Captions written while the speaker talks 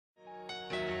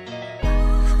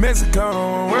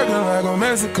Mexicano, I'm working like a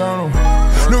Mexicano.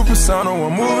 New persona,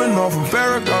 I'm moving on from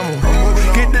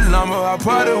Ferragamo. Get the llama, I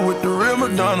party with the real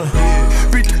Madonna.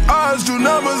 Beat the odds, do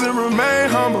numbers, and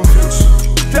remain humble.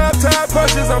 Top top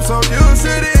punches, I'm so used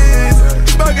to this.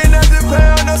 Bugging at the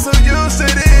pound, I'm so used to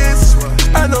this.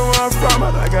 I know where I'm from,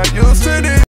 but I got used to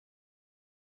this.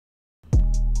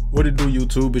 What it do,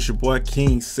 YouTube? It's your boy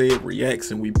King Said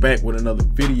Reacts, and we back with another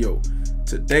video.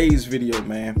 Today's video,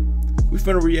 man, we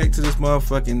finna react to this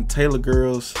motherfucking Taylor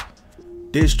Girlz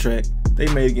diss track they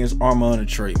made against Armon And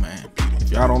Trey, man.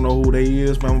 If y'all don't know who they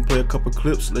is, man, I'm gonna play a couple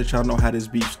clips, let y'all know how this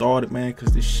beef started, man,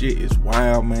 cause this shit is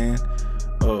wild, man.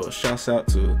 Shouts out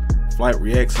to Flight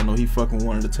Reacts. I know he fucking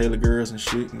one of the Taylor Girlz and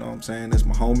shit, you know what I'm saying? That's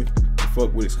my homie. I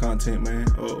fuck with his content, man.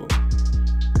 I'm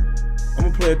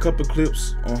gonna play a couple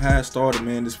clips on how it started,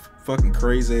 man. This fucking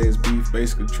crazy ass beef.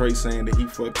 Basically, Trey saying that he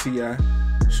fucked T.I.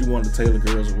 She one of the Taylor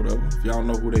Girlz or whatever. If y'all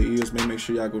know who they is, man, make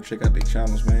sure y'all go check out their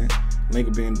channels, man. Link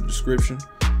will be in the description.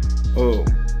 I'm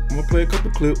gonna play a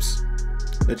couple clips,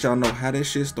 let y'all know how that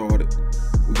shit started.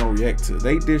 We're gonna react to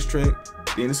they diss track,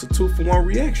 then it's a 2-for-1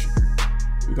 reaction.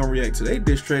 We're gonna react to they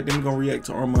diss track, then we're gonna react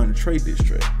to Armon And Trey diss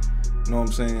track. You know what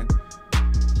I'm saying?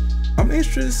 I'm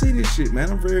interested to see this shit, man.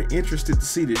 I'm very interested to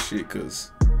see this shit,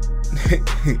 cause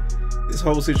this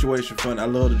whole situation fun. I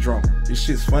love the drama. This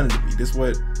shit's funny to me.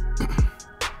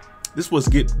 This what's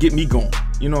get me going.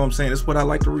 You know what I'm saying? That's what I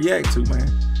like to react to, man.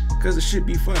 Cause the shit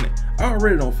be funny. I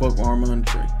already don't fuck with Armon And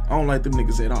Trey. I don't like them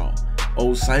niggas at all.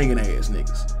 Old singing ass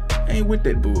niggas. I ain't with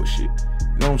that bullshit. You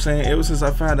know what I'm saying? Ever since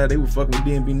I found out they were fucking with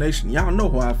DNB Nation, y'all know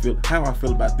how I feel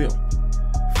about them.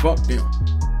 Fuck them.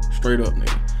 Straight up,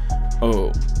 nigga.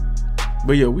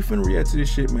 But yeah, we finna react to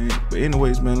this shit, man. But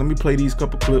anyways, man, let me play these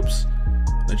couple clips.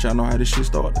 Let y'all know how this shit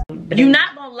started. You're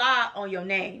not gonna lie on your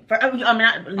name. On your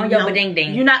bading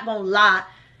ding. You're not gonna lie.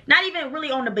 Not even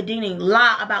really on the bading ding.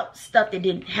 Lie about stuff that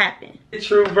didn't happen. It's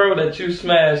true, bro, that you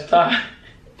smashed Ty.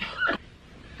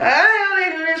 I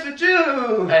don't even listen to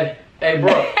you. Hey,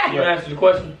 bro, you answer the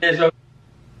question.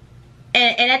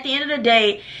 And at the end of the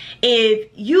day,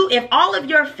 if all of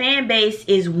your fan base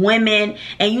is women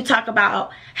and you talk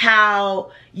about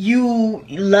how you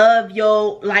love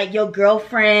your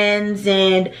girlfriends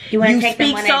and you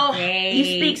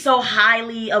speak so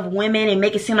highly of women and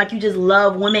make it seem like you just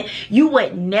love women, you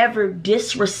would never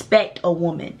disrespect a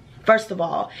woman. First of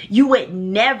all, you would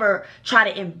never try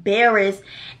to embarrass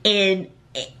and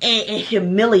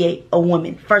humiliate a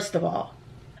woman. First of all,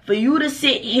 for you to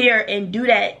sit here and do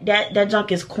that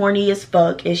junk is corny as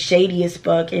fuck, it's shady as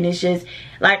fuck, and it's just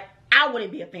like, I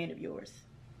wouldn't be a fan of yours.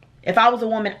 If I was a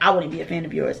woman, I wouldn't be a fan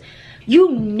of yours.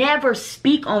 You never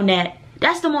speak on that.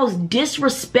 That's the most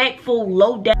disrespectful,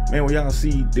 low down. Man, when y'all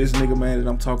see this nigga, man, that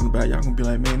I'm talking about, y'all gonna be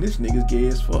like, man, this nigga's gay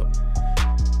as fuck.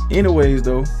 Anyways,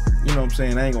 though, you know what I'm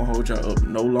saying? I ain't gonna hold y'all up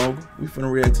no longer. We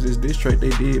finna react to this diss track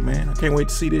they did, man. I can't wait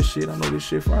to see this shit. I know this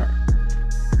shit fire.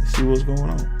 See what's going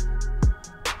on.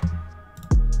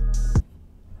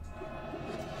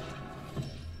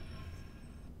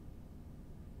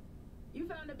 You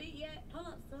found the beat yet? Hold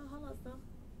up, son.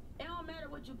 It don't matter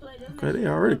what you play. Okay, they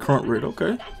already crunk rate,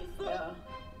 okay. Yeah.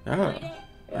 Hey,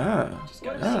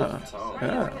 hold up.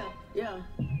 Yeah.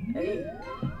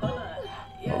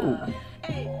 Oh.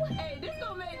 Hey, this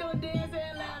gonna make no dance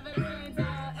and laugh at the same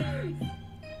time.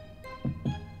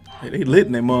 Hey, they lit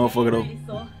in that motherfucker though.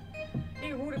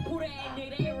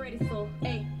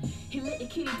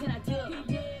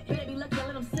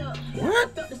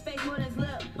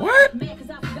 What?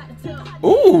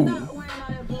 Ooh.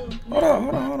 Hold on.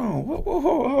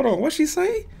 Hold on. What she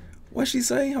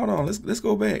say? Hold on. Let's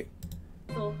go back.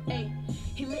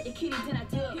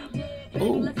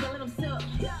 Ooh.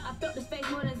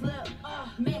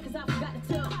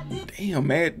 Damn,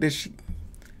 mad that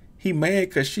he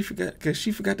mad cause she forgot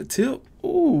to tip.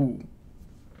 Ooh,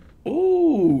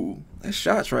 that's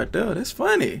shots right there. That's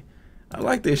funny. I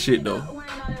like that shit though.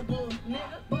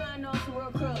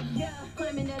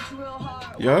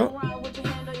 Yup.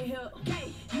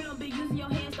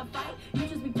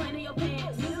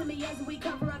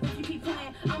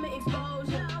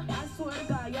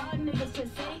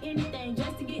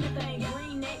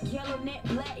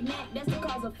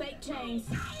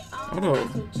 Hold on.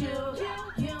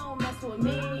 You don't mess with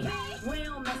me. We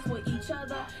don't mess with each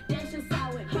other. That's just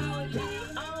how it be. I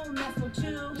don't mess with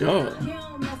you. Yeah. You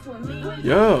don't mess with me.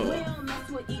 Yeah. We don't mess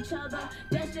with each other.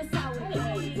 That's just how it be.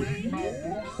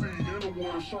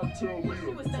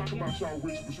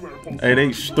 Hey,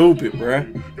 they stupid, bruh.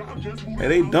 Hey,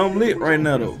 they dumb lit right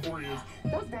now though.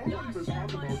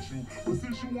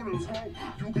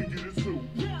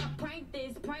 Prank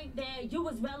this, prank that. You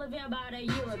was relevant about a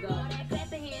year ago. Clap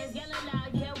the hands, yelling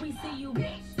loud, yeah, we see you,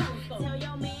 bitch.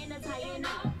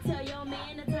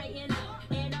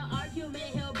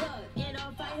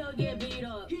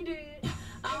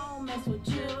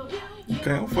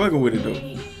 Okay, I'm fucking with it though.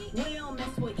 We don't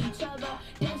mess with each other.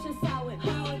 That's just how it be.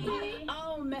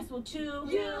 I don't mess with you.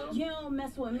 You don't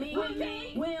mess with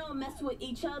me. We don't mess with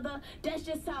each other. That's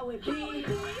just how it be. I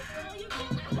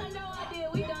got no idea.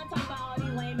 We done talking about all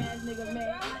these lame ass niggas,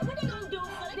 man. What they gonna do?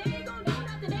 They ain't gonna do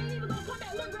nothing. They ain't even gonna come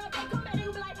back. Look, girl, if they come back, they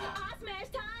gonna be like, I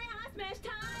smashed tie.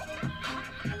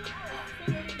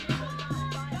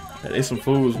 They some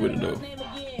fools with it though.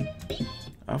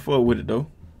 I fuck with it though.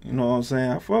 You know what I'm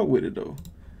saying? I fuck with it though.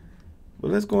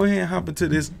 But let's go ahead and hop into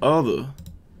this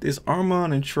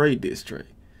Armon and Trey diss track.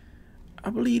 I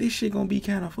believe this shit gonna be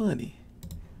kind of funny.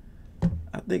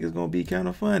 I think it's gonna be kind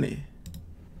of funny.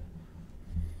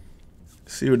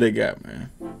 See what they got, man.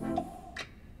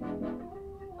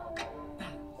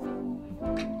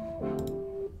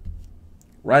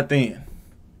 Right then.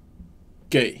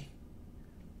 Gay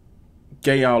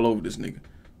all over this nigga.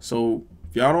 So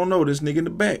if y'all don't know, this nigga in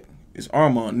the back is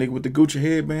Armon. Nigga with the Gucci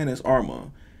headband, that's Armon.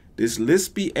 This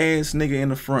lispy ass nigga in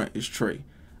the front is Trey.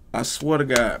 I swear to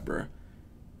God, bro.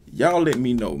 Y'all let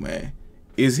me know, man.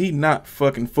 Is he not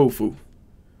fucking foo-foo?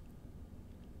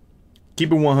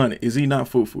 Keep it 100. Is he not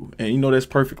foo-foo? And you know that's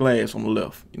Perfect Lass on the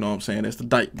left. You know what I'm saying? That's the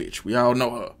dyke bitch. We all know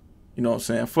her. You know what I'm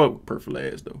saying? Fuck with Perfect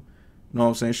Lass, though. You know what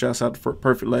I'm saying? Shouts out to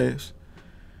Perfect Lass.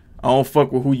 I don't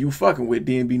fuck with who you fucking with,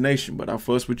 DNB Nation, but I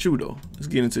fuss with you, though. Let's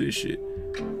get into this shit.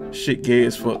 Shit gay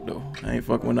as fuck, though. I ain't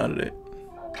fucking with none of that.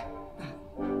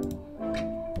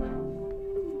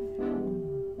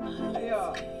 Hey,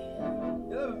 y'all.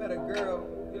 You ever met a girl,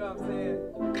 you know what I'm saying?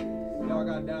 Y'all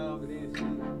got down, but then she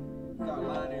started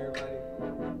lying to everybody.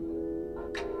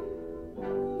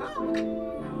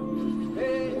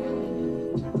 Hey.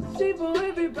 She for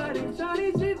everybody,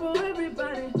 Johnny, she for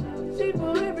everybody. She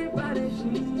for everybody,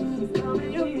 she's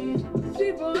coming your way.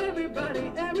 She for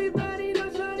everybody, everybody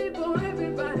knows Johnny for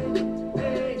everybody.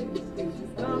 Hey, she's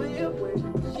coming your way.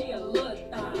 She a little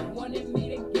thigh, wanted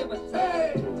me to give her time.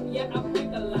 Hey. Yeah, I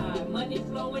break a lie, money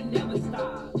flowing never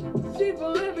stop. She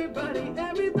for everybody,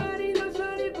 everybody knows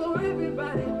Johnny for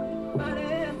everybody.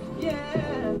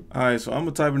 Yeah. Alright, so I'm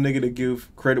the type of nigga to give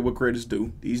credit where credit's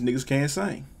due. These niggas can't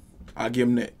sing. I'll give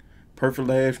them that. Perfect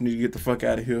Laugh, you need to get the fuck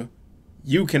out of here.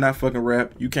 You cannot fucking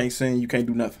rap. You can't sing. You can't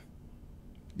do nothing.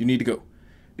 You need to go.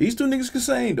 These two niggas can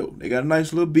sing, though. They got a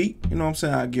nice little beat. You know what I'm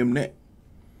saying? I'll give them that.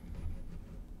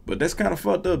 But that's kind of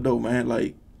fucked up, though, man.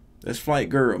 Like, that's Flight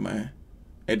Girl, man.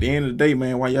 At the end of the day,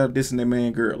 man, why y'all dissing that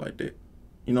man girl like that?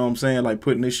 You know what I'm saying? Like,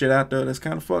 putting this shit out there, that's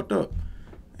kind of fucked up.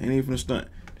 Ain't even a stunt.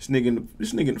 This nigga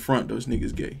in the front, though, this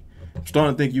nigga's gay. I'm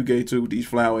starting to think you gay, too, with these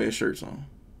flower-ass shirts on.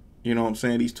 You know what I'm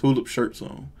saying? These tulip shirts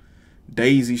on.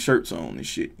 Daisy shirts on and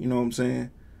shit. You know what I'm saying?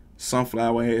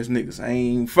 Sunflower-ass niggas. I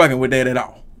ain't fucking with that at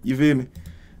all. You feel me?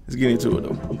 Let's get into it,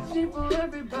 though. She for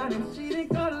everybody, she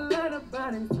didn't got a lot of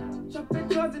bodies. Chopping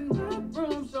drugs in my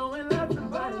room, showing lots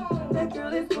of bodies. That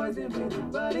girl is poison, with her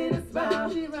body to smile.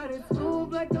 She riding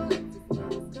smooth like the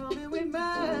electric, coming with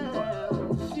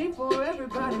mine. She for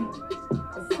everybody,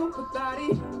 a super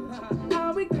thotty.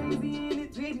 How we crazy in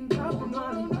it, didn't talk for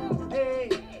money. Hey,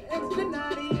 extra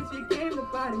naughty if she came to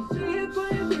body. She a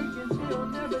quiet freak and she'll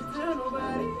never tell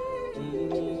nobody.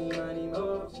 Anybody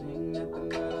know, she ain't nothing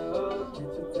but a hoe.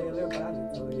 Can't you tell her body,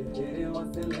 so you hit it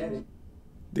once and let it.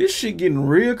 This shit getting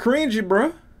real cringy,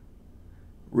 bruh.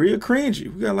 Real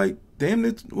cringy. We got like, damn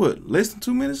it, what, less than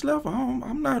 2 minutes left?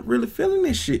 I'm not really feeling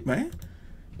this shit, man.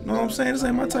 You know what I'm saying? This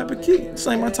ain't my type of key. This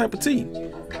ain't my type of tea.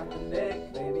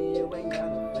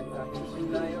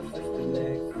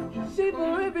 She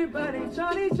for everybody,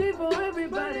 Johnny, she for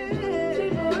everybody. She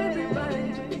for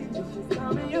everybody. She's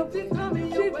coming your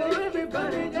way. She for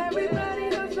everybody. Everybody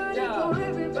knows Johnny for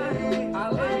everybody. I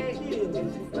like it.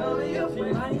 She's coming your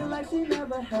way. Lying like she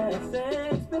never had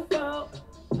sex before.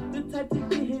 The type to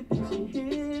get hit, then she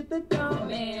hit the door.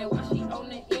 Man, why she on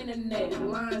the internet?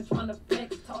 Lying, trying to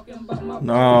flex, talking about my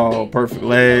No, Perfect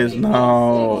Lass.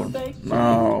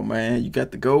 No, man. You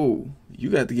got to go. You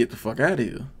got to get the fuck out of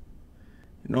here.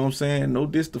 You know what I'm saying? No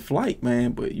diss to Flight,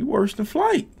 man, but you worse than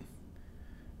Flight.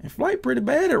 And Flight pretty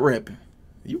bad at rapping.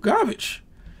 You garbage.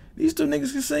 These two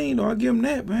niggas can sing, though. I'll give them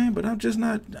that, man, but I'm just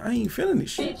not, I ain't feeling this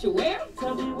shit. Bitch, you where?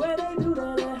 Tell me where they do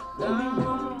that at. Where we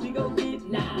want, we go get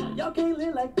Nah. Y'all can't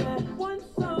live like that. One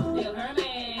song. Still her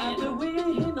man. After we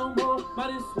ain't hit no more,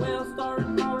 might as well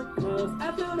start our cause.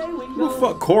 After they win Who the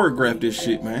fuck choreographed this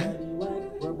shit, man?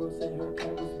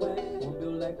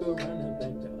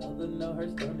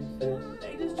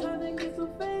 They just trying to get some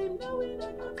fame. No, we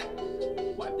not gonna take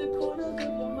it. Wipe the corners of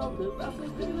them off, 'cause I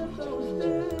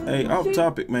still Hey, off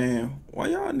topic, man. Why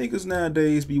y'all niggas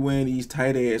nowadays be wearing these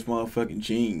tight ass motherfucking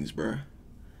jeans, bruh?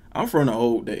 I'm from the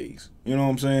old days. You know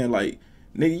what I'm saying? Like,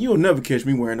 Nigga, you'll never catch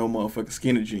me wearing no motherfucking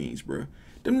skinny jeans, bro.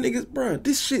 Them niggas, bro,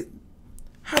 this shit,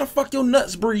 how the fuck your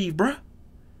nuts breathe, bro?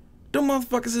 Them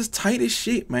motherfuckers is tight as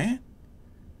shit, man.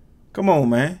 Come on,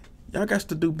 man. Y'all got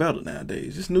to do better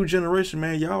nowadays. This new generation,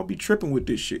 man, y'all be tripping with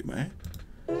this shit, man.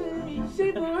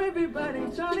 She for everybody,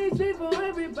 Charlie, she for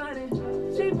everybody,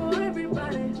 she for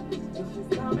everybody, and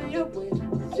she's coming your way.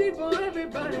 She for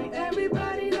everybody,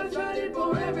 everybody knows Charlie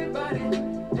for everybody,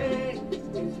 hey,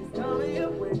 and she's coming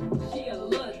your way. She a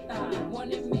little thigh,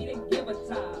 wanted me to give her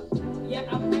time. Yeah,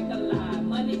 I bring a lie,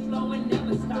 money flowing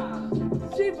never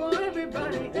stop. She for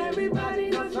everybody, everybody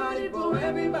knows Charlie for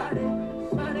everybody,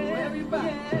 money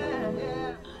everybody.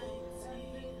 Yeah.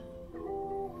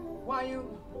 Why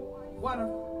you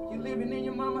living in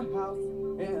your mama's house?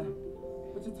 Yeah,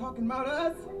 but you're talking about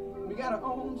us. We got our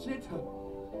own shit.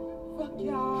 Fuck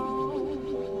y'all.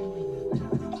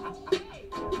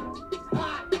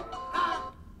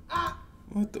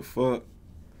 What the fuck?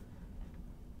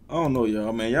 I don't know,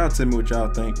 y'all, man. Y'all tell me what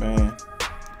y'all think, man.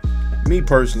 Me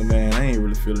personally, man, I ain't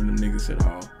really feeling them niggas at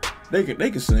all. They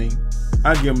can sing.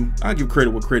 I give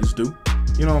credit what credit's due.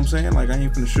 You know what I'm saying? Like, I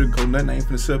ain't finna sugarcoat nothing. I ain't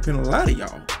finna sit up in a lot of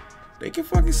y'all. They can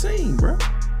fucking sing, bro.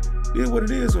 It is what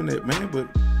it is on that, man. But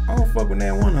I don't fuck with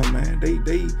that one of them, man.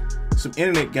 They some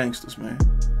internet gangsters, man.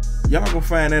 Y'all gonna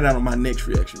find that out on my next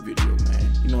reaction video,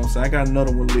 man. You know what I'm saying? I got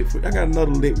another one lit for. I got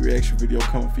another lit reaction video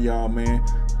coming for y'all, man.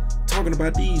 Talking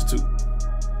about these two.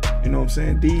 You know what I'm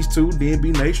saying? These two,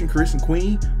 DNB Nation, Chris and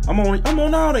Queen. I'm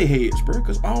on all their heads, bro.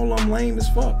 Cause all of them lame as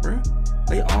fuck, bro.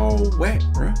 They all whack,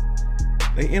 bro.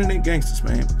 They internet gangsters,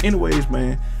 man. But anyways,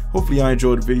 man. Hopefully y'all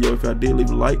enjoyed the video. If y'all did, leave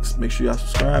a like. Make sure y'all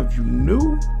subscribe if you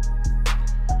new.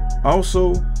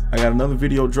 Also, I got another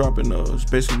video dropping. It's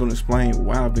basically gonna explain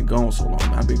why I've been gone so long.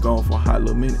 I've been gone for a hot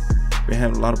little minute. Been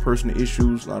having a lot of personal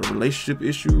issues, a lot of relationship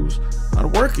issues, a lot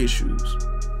of work issues.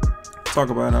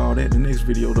 Talk about all that in the next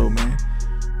video though, man.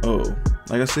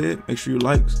 Like I said, make sure you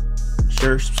like,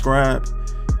 share, subscribe,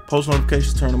 post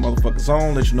notifications, turn the motherfuckers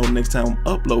on, let you know the next time I'm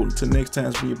uploading. Till next time,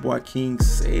 it's me, your boy King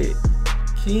said.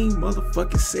 King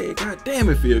motherfucking said. God damn,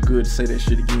 it feel good to say that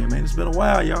shit again, man. It's been a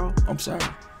while, y'all. I'm sorry.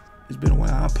 It's been a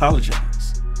while. I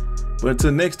apologize. But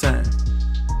until next time,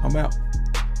 I'm out.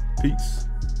 Peace.